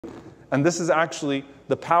And this is actually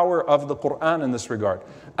the power of the Quran in this regard.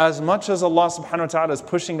 As much as Allah subhanahu wa ta'ala is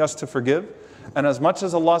pushing us to forgive, and as much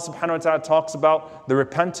as Allah subhanahu wa ta'ala talks about the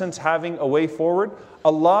repentance having a way forward,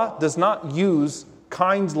 Allah does not use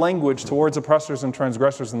kind language towards oppressors and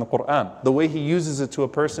transgressors in the Quran, the way He uses it to a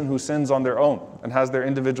person who sins on their own and has their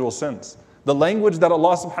individual sins. The language that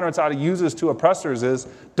Allah subhanahu wa ta'ala uses to oppressors is,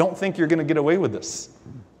 don't think you're going to get away with this.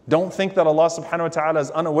 Don't think that Allah subhanahu wa ta'ala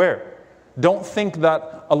is unaware. Don't think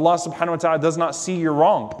that Allah subhanahu wa ta'ala does not see you're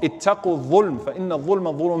wrong. اتَّقُوا الظُّلْمَ فَإِنَّ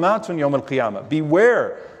الظُّلْمَ ظُلُمَاتٌ يَوْمَ الْقِيَامَةِ.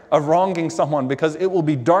 Beware of wronging someone, because it will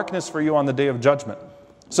be darkness for you on the day of judgment.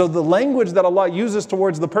 So the language that Allah uses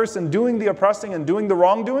towards the person doing the oppressing and doing the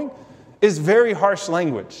wrongdoing is very harsh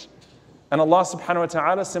language. And Allah subhanahu wa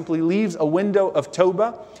ta'ala simply leaves a window of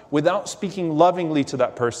tawbah without speaking lovingly to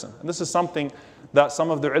that person. And this is something that some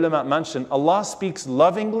of the ulama mention. Allah speaks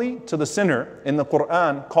lovingly to the sinner in the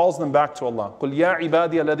Quran, calls them back to Allah. قُلْ يَا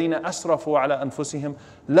عِبَادِيَ الَّذِينَ أَسْرَفُوا عَلَىٰ أَنفُسِهِمْ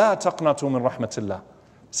لَا تَقْنَطُوا مِنْ رَحْمَةِ اللَّهِ.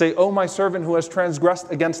 Say, oh my servant who has transgressed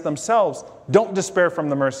against themselves, don't despair from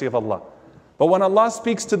the mercy of Allah. But when Allah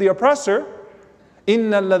speaks to the oppressor, إِنَّ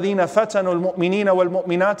الَّذِينَ فَتَنُوا الْمُؤْمِنِينَ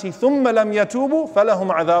وَالْمُؤْمِنَاتِ ثُمَّ لَمْ يَتُوبُوا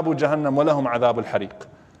فَلَهُمْ عَذَابُ جَهَنَّمْ وَلَهُمْ عَذَابُ الْحَرِيقِ.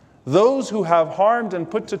 Those who have harmed and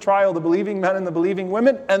put to trial the believing men and the believing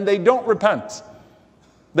women, and they don't repent.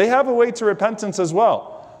 They have a way to repentance as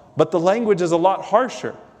well, but the language is a lot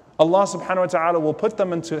harsher. Allah subhanahu wa ta'ala will put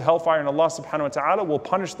them into hellfire, and Allah subhanahu wa ta'ala will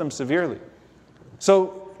punish them severely.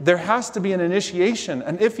 So there has to be an initiation,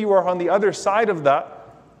 and if you are on the other side of that,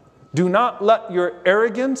 do not let your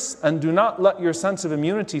arrogance and do not let your sense of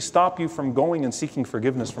immunity stop you from going and seeking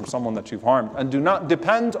forgiveness from someone that you've harmed. And do not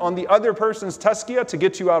depend on the other person's tazkiyah to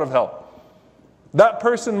get you out of hell. That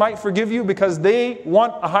person might forgive you because they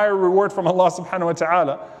want a higher reward from Allah subhanahu wa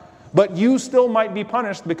ta'ala, but you still might be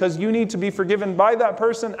punished because you need to be forgiven by that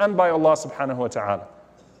person and by Allah subhanahu wa ta'ala.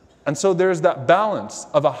 And so there's that balance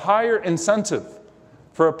of a higher incentive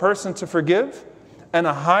for a person to forgive and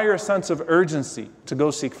a higher sense of urgency to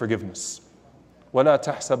go seek forgiveness. وَلَا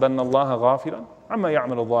تَحْسَبَنَّ اللَّهَ غَافِلًا عَمَّا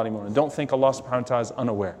يَعْمَلُ الظَّالِمُونَ. Don't think Allah subhanahu wa ta'ala is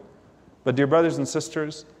unaware. But dear brothers and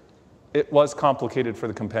sisters, it was complicated for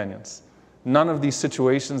the companions. None of these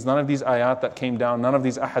situations, none of these ayat that came down, none of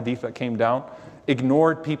these ahadith that came down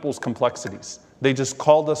ignored people's complexities. They just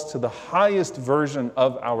called us to the highest version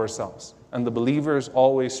of ourselves. And the believers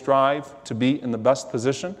always strive to be in the best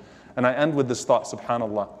position. And I end with this thought,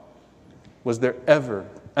 subhanAllah. Was there ever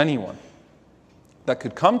anyone that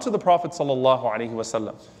could come to the Prophet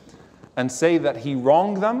ﷺ and say that he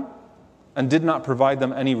wronged them and did not provide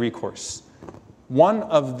them any recourse? One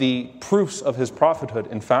of the proofs of his prophethood,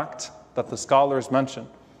 in fact, that the scholars mention,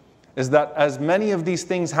 is that as many of these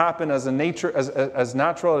things happen as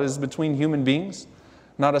natural as between human beings,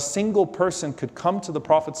 not a single person could come to the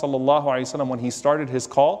Prophet ﷺ when he started his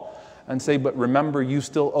call and say, but remember, you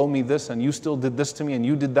still owe me this, and you still did this to me, and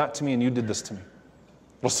you did that to me, and you did this to me.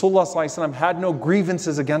 Rasulullah ﷺ had no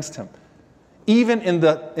grievances against him. Even in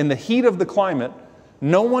the heat of the climate,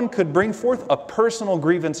 no one could bring forth a personal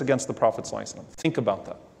grievance against the Prophet ﷺ. Think about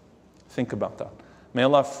that. Think about that. May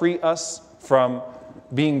Allah free us from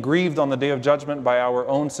being grieved on the Day of Judgment by our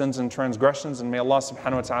own sins and transgressions, and may Allah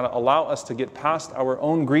subhanahu wa ta'ala allow us to get past our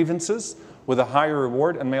own grievances with a higher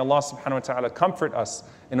reward, and may Allah subhanahu wa ta'ala comfort us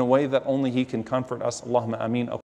in a way that only He can comfort us. Allahumma ameen.